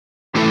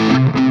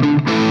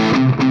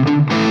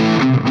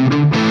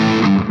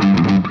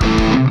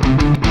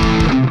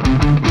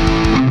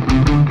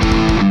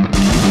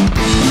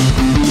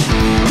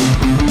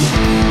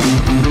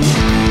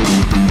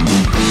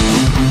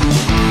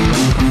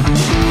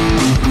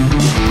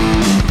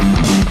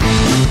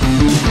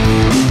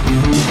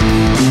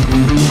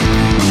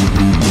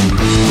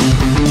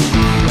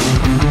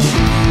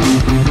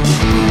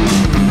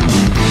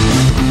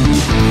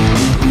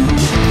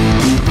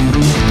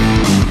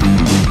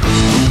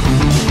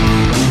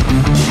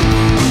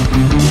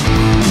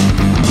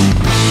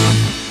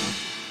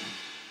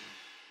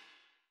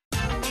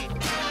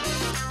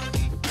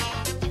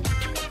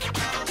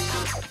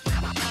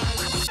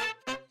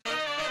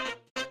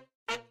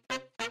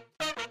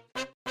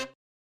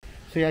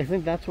See, I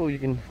think that's what you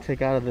can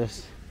take out of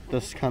this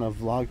kind of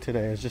vlog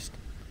today, is just,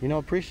 you know,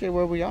 appreciate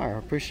where we are.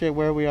 Appreciate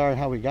where we are and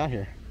how we got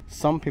here.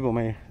 Some people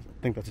may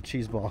think that's a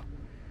cheeseball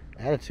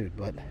attitude,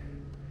 but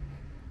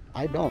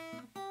I don't.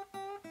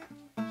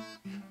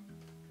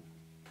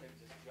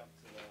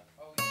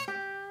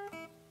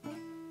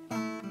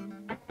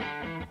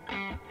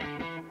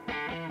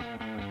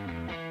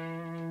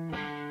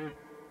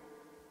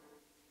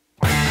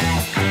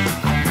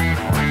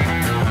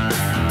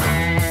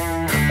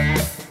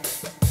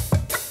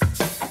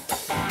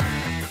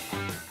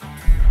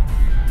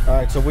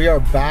 Alright, so we are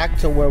back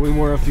to where we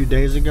were a few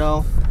days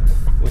ago,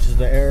 which is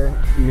the Air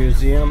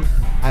Museum.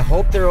 I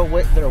hope they're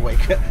awake.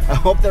 I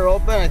hope they're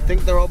open. I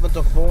think they're open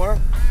till 4.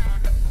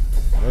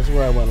 This is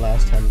where I went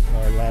last time.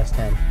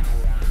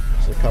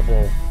 Just a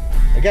couple,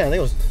 again, I think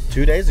it was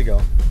 2 days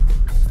ago.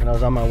 And I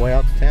was on my way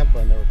out to Tampa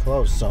and they were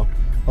closed. So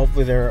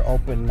hopefully they're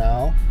open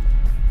now.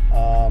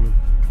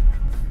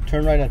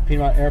 Turn right at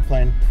Piedmont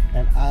Airplane.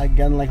 And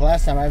again, like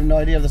last time, I have no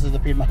idea if this is the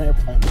Piedmont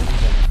Airplane.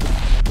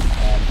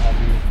 I'll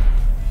be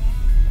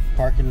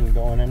parking and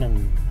going in,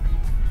 and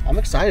I'm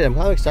excited. I'm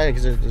kind of excited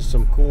because there's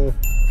some cool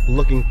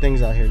looking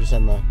things out here just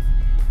on the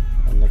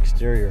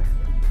exterior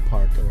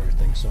part of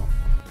everything. So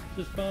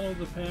just follow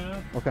the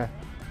path. Okay.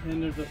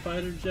 And there's a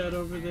fighter jet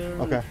over there.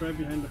 Okay. It's right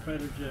behind the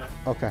fighter jet.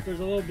 Okay.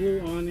 There's a little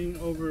blue awning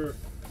over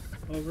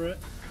it.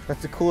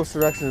 That's the coolest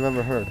direction I've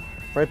ever heard.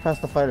 Right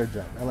past the fighter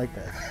jet. I like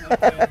that.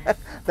 Okay.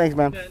 Thanks,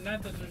 man. Yeah,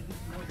 not that there's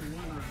more than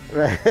one on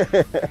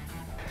it.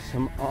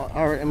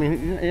 Right. I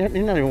mean,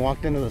 you're not even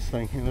walked into this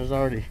thing, and there's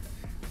already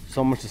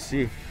so much to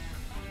see.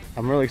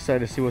 I'm really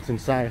excited to see what's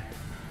inside.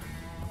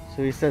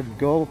 So he said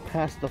go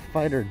past the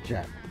fighter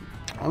jet.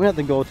 I'm gonna have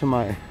to go to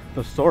my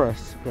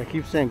thesaurus. I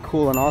keep saying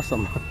cool and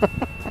awesome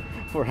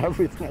for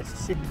everything I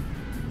see.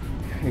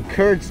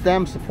 Encourage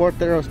STEM, support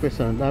the Aerospace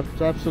Center.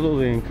 That's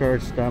absolutely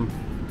encourage STEM.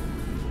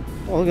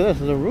 Oh, look at this,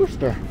 there's a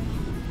rooster.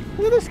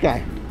 Look at this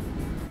guy.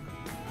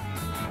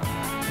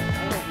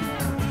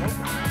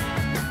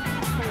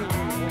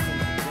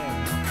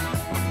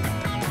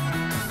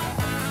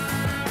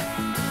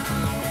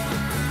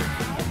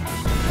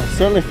 I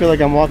certainly feel like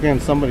I'm walking in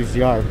somebody's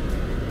yard.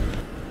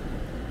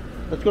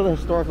 Let's go to the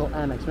historical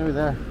annex. Maybe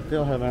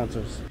they'll have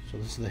answers. So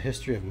this is the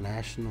history of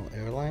National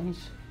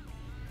Airlines.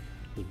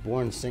 It was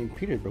born in St.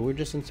 Petersburg. We were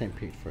just in St.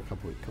 Pete for a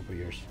couple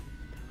years.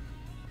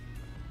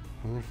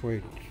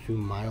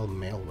 142-mile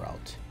mail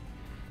route,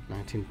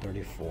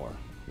 1934.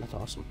 That's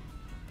awesome.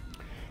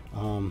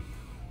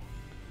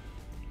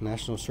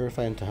 National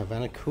certified into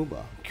Havana,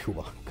 Cuba,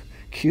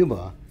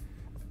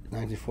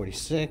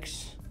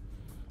 1946.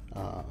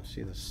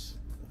 See this.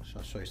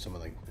 I'll show you some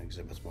of the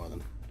exhibits more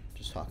than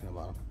just talking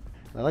about them.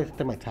 And I like to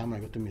take my time when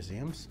I go to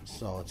museums,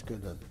 so it's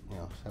good to, you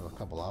know, have a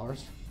couple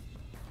hours.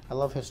 I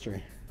love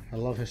history. I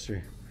love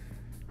history.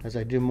 As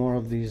I do more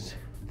of these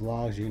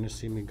vlogs, you're gonna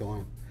see me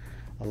going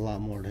a lot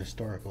more to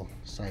historical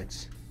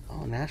sites.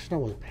 Oh,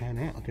 National was Pan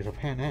Am. Okay, so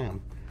Pan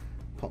Am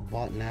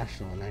bought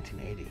National in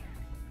 1980.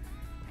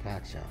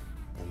 Gotcha.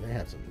 And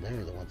they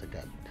were the ones that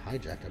got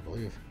hijacked, I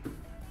believe.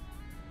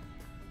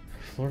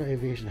 Florida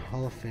Aviation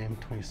Hall of Fame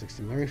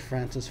 2016. Mary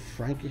Frances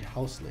Frankie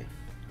Housley.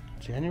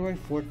 January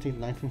 14th,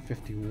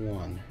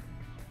 1951.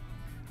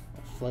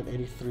 Flight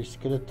 83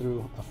 skidded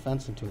through a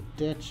fence into a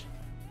ditch.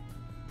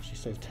 She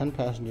saved 10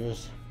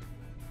 passengers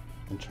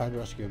and tried to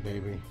rescue a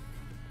baby.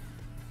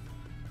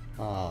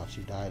 Oh,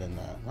 she died in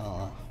that.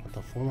 Oh, with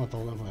a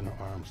 4-month-old infant in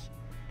her arms.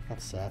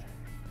 That's sad.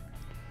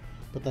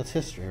 But that's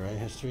history, right?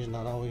 History is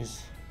not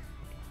always,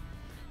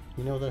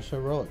 you know, there's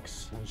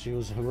heroics. And she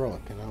was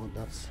heroic, and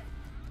that's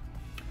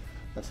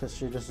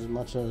history just as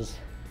much as,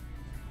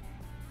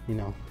 you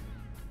know,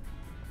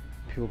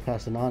 people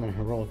pass it on in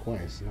heroic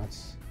ways, and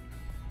that's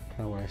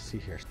kind of what I see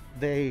here.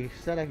 They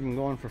said I can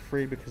go in for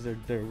free because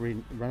they're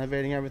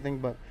renovating everything,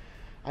 but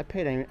I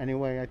paid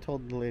anyway. I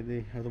told the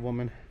lady or the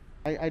woman,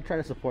 I try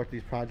to support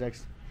these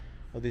projects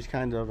of these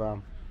kinds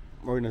of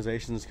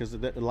organizations because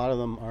a lot of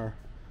them are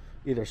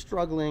either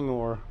struggling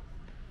or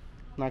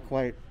not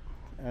quite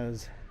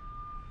as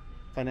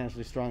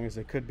financially strong as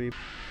they could be.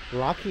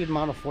 Lockheed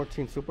Model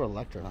 14 Super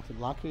Electra.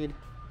 Lockheed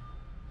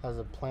has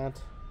a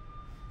plant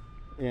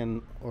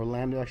in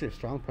Orlando, actually a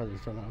strong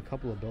presence on a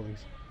couple of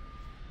buildings.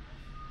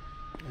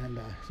 And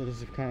so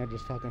this is kind of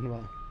just talking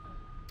about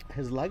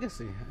his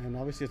legacy, and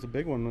obviously it's a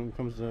big one when it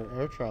comes to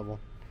air travel.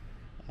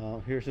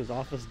 Here's his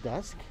office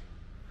desk.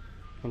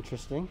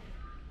 Interesting.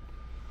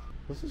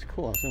 This is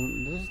cool. So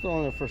this is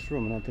only the first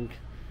room, and I think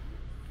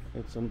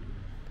it's a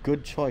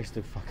good choice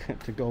to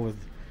go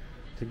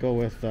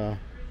with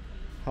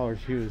Howard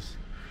Hughes.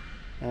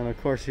 And of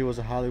course he was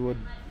a Hollywood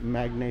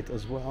magnate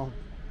as well.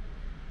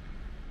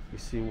 You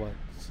see what,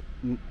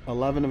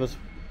 11 of his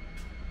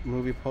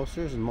movie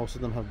posters, and most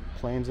of them have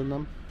planes in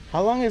them.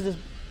 How long has this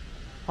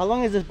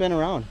been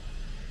around?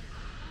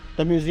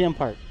 The museum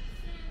part.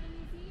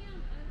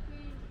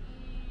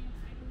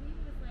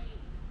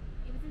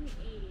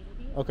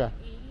 Okay.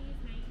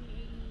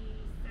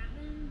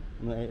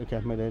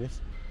 Okay, mid-80s.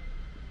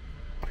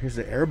 Here's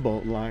the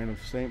airboat line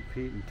of St.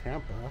 Pete and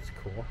Tampa. That's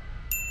cool.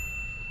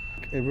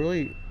 It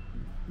really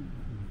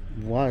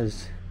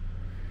was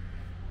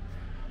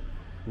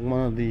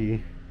one of the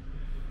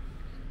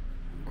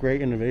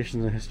great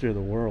innovations in the history of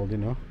the world, you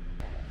know.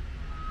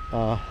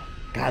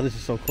 God, this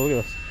is so cool.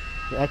 Look at this.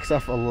 The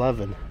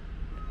XF-11.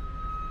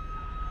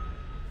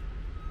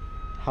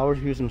 Howard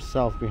Hughes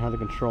himself behind the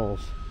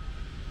controls.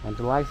 On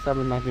July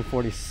 7,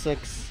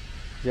 1946,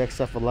 the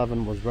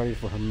XF-11 was ready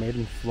for her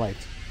maiden flight.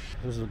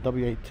 This is a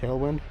W8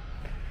 tailwind.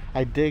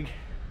 I dig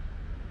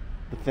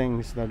the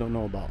things that I don't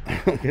know about.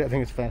 I think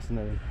it's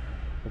fascinating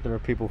that there are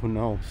people who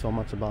know so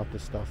much about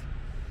this stuff.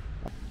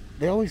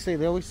 People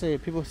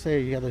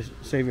say you gotta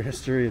save your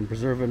history and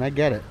preserve it, and I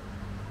get it.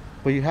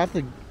 But you have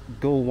to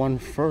go one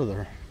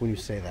further when you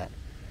say that.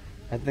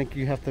 I think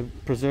you have to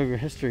preserve your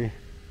history,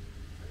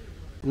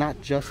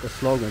 not just a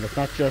slogan. It's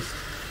not just,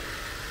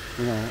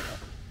 you know,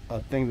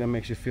 a thing that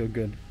makes you feel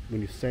good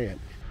when you say it.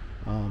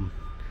 And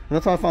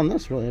that's how I found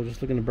this, really. I was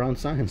just looking at brown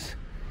signs.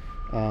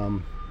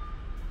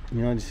 You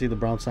know, you see the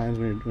brown signs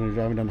when you're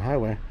driving down the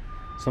highway.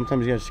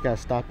 Sometimes you just gotta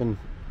stop and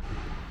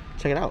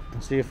check it out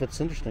and see if it's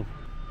interesting.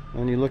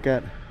 And you look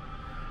at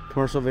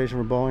commercial aviation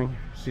for Boeing,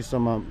 see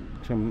some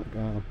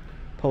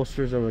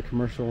posters of the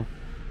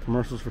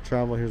commercials for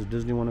travel. Here's a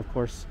Disney one, of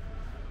course.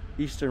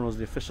 Eastern was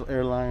the official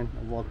airline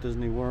of Walt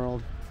Disney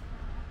World.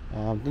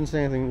 Didn't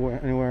say anything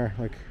anywhere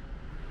like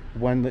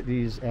when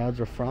these ads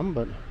are from,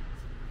 but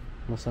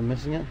unless I'm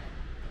missing it.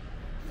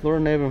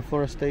 Florida Naval and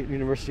Florida State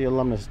University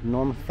alumnus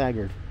Norm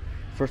Thagard,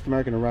 first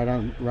American to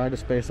ride to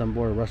space on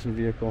board a Russian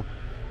vehicle,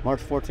 March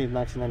 14th,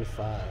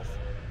 1995.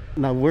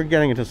 Now we're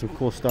getting into some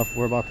cool stuff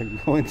we're about to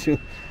go into.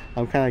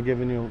 I'm kind of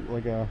giving you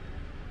like a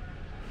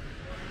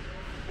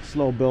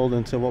slow build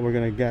into what we're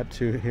going to get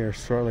to here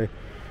shortly.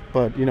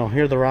 But you know,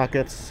 here are the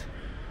rockets.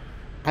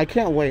 I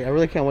can't wait. I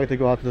really can't wait to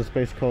go out to the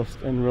Space Coast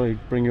and really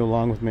bring you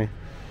along with me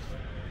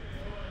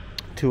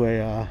to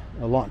a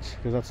launch,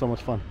 because that's so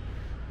much fun.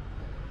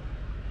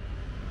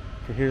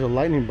 Okay, here's a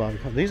lightning bug.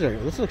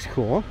 This looks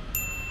cool.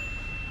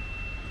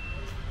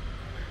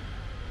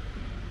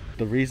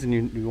 The reason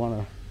you want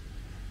to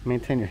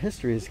maintain your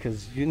history is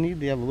because you need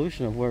the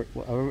evolution of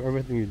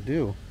everything you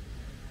do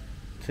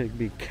to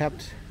be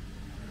kept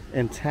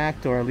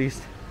intact, or at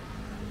least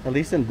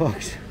in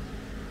books,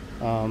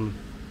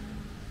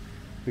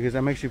 because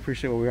that makes you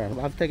appreciate where we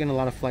are. I've taken a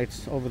lot of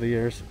flights over the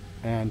years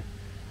and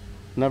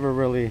never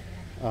really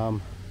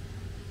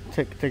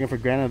taken for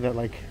granted that,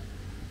 like,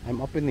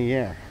 I'm up in the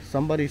air.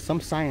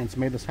 Some science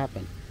made this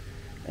happen,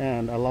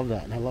 and I love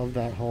that. And I love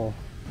that whole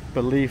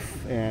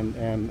belief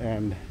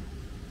and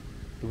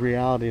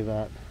reality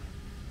that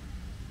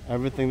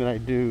everything that I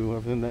do,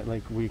 everything that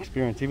like we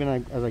experience,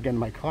 even as I get in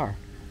my car,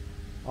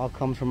 all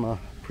comes from a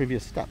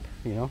previous step,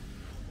 you know.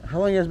 How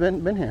long have you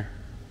been here?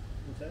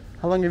 What's that?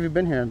 How long have you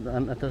been here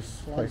at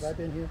this How long place? have I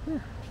been here? Yeah.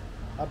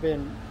 I've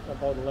been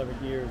about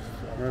 11 years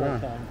full Right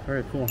on. time.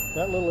 Very cool.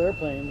 That little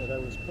airplane that I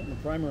was putting the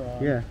primer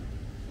on, Yeah.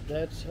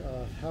 that's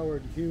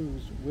Howard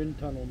Hughes wind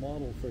tunnel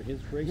model for his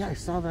racing. Yeah, I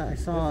saw that. I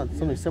saw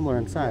something similar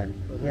inside.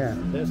 But Yeah.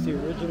 That's the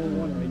original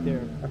one right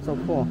there. That's so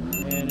cool.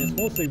 And it's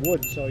mostly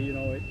wood, so you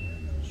know it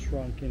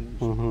shrunk and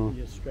Mhm.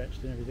 just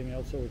stretched and everything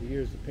else over the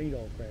years. The paint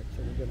all cracked,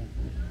 so we're gonna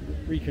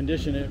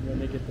recondition it when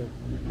they get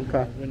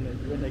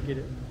when they get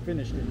it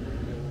finished and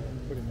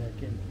put it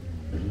back in.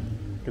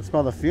 You can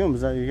smell the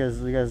fumes. You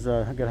guys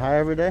get high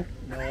every day?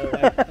 No,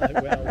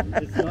 well,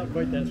 it's not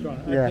quite that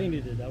strong. Yeah. I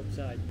painted it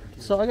outside.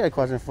 So I got a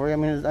question for you. I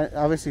mean,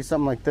 obviously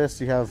something like this,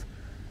 you have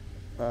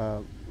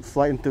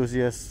flight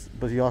enthusiasts,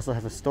 but you also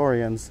have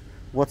historians.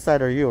 What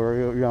side are you?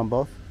 Are you on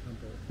both? On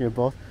both. You're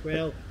both?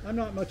 Well, I'm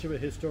not much of a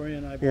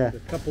historian. I've Yeah. got a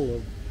couple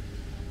of,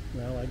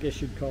 well, I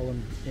guess you'd call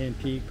them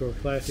antique or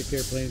classic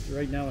airplanes.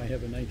 Right now I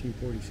have a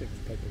 1946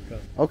 Piper Cub.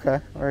 Okay,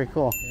 very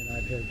cool. And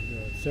I've had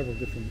several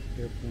different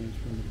airplanes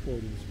from the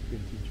 40s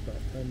vintage,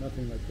 but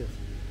nothing like this.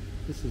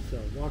 This is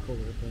a walkover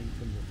airplane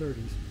from the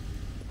 30s.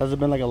 Has it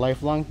been like a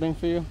lifelong thing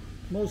for you?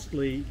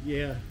 Mostly,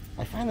 yeah.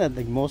 I find that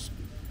like most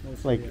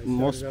Mostly, I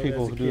most started out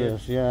people as a who do kid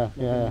this, yeah,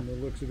 looking yeah, at the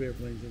looks of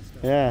airplanes and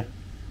stuff. yeah.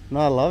 No,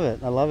 I love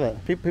it. I love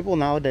it. People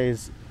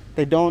nowadays,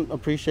 they don't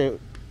appreciate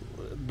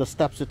the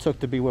steps it took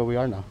to be where we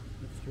are now.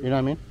 That's true. You know what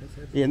I mean?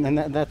 That's Yeah,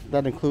 and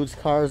that includes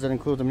cars. That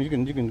includes. I mean,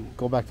 you can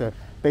go back to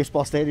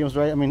baseball stadiums,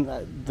 right?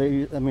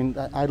 I mean,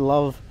 I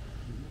love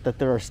that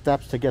there are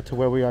steps to get to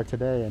where we are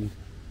today, and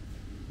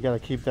you got to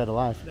keep that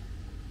alive.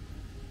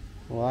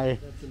 Well, I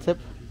tip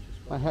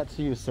my hat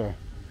to you, sir.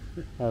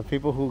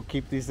 People who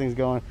keep these things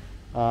going,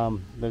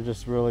 they're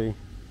just really,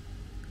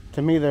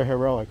 to me, they're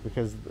heroic,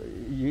 because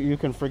you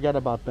can forget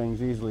about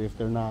things easily if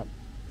they're not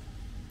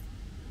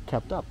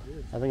kept up.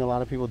 I think a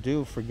lot of people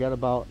do forget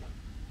about.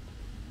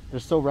 They're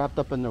so wrapped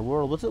up in their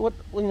world. What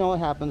you know? What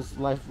happens?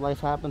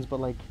 Life happens, but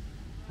like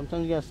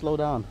sometimes you gotta slow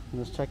down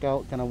and just check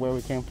out kind of where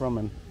we came from.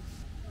 And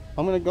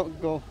I'm gonna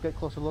go get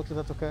closer looks if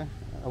that's okay.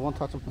 I won't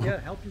touch them. Yeah,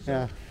 help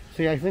yourself. Yeah.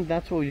 See, I think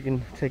that's what you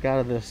can take out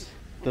of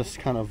this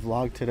kind of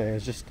vlog today,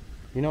 is just,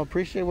 you know,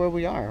 appreciate where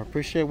we are,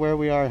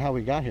 and how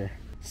we got here.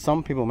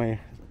 Some people may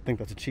think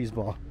that's a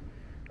cheeseball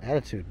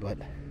attitude, but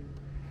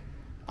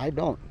I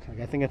don't.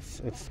 Like, I think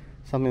it's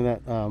something that,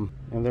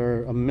 and there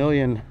are a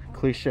million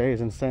cliches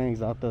and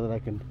sayings out there that I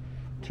can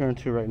turn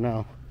to right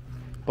now,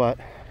 but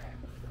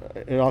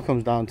it all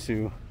comes down to,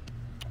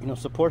 you know,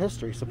 support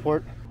history,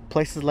 support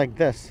places like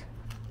this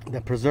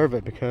that preserve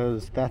it,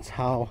 because that's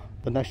how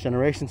the next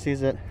generation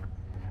sees it.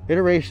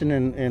 Iteration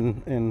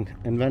in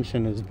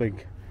invention is a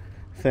big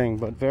thing,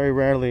 but very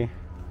rarely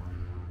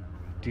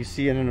do you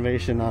see an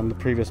innovation on the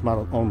previous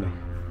model only.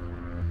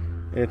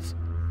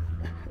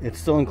 It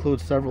still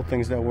includes several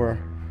things that were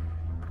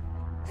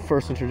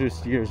first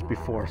introduced years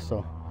before.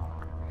 So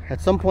at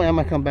some point I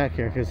might come back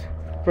here, because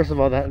first of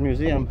all, that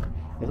museum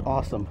is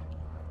awesome.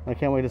 I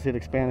can't wait to see it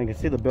expanding. You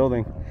can see the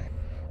building.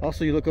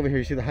 Also, you look over here,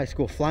 you see the high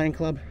school flying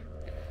club,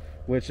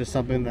 which is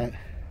something that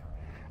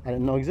I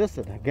didn't know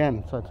existed.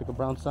 Again, so I took a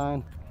brown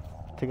sign,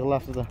 took a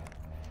left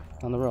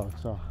on the road.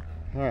 So,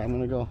 all right, I'm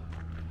gonna go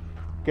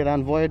get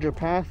on Voyager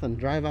Path and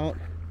drive out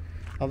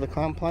of the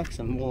complex,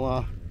 and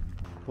we'll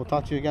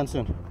talk to you again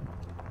soon.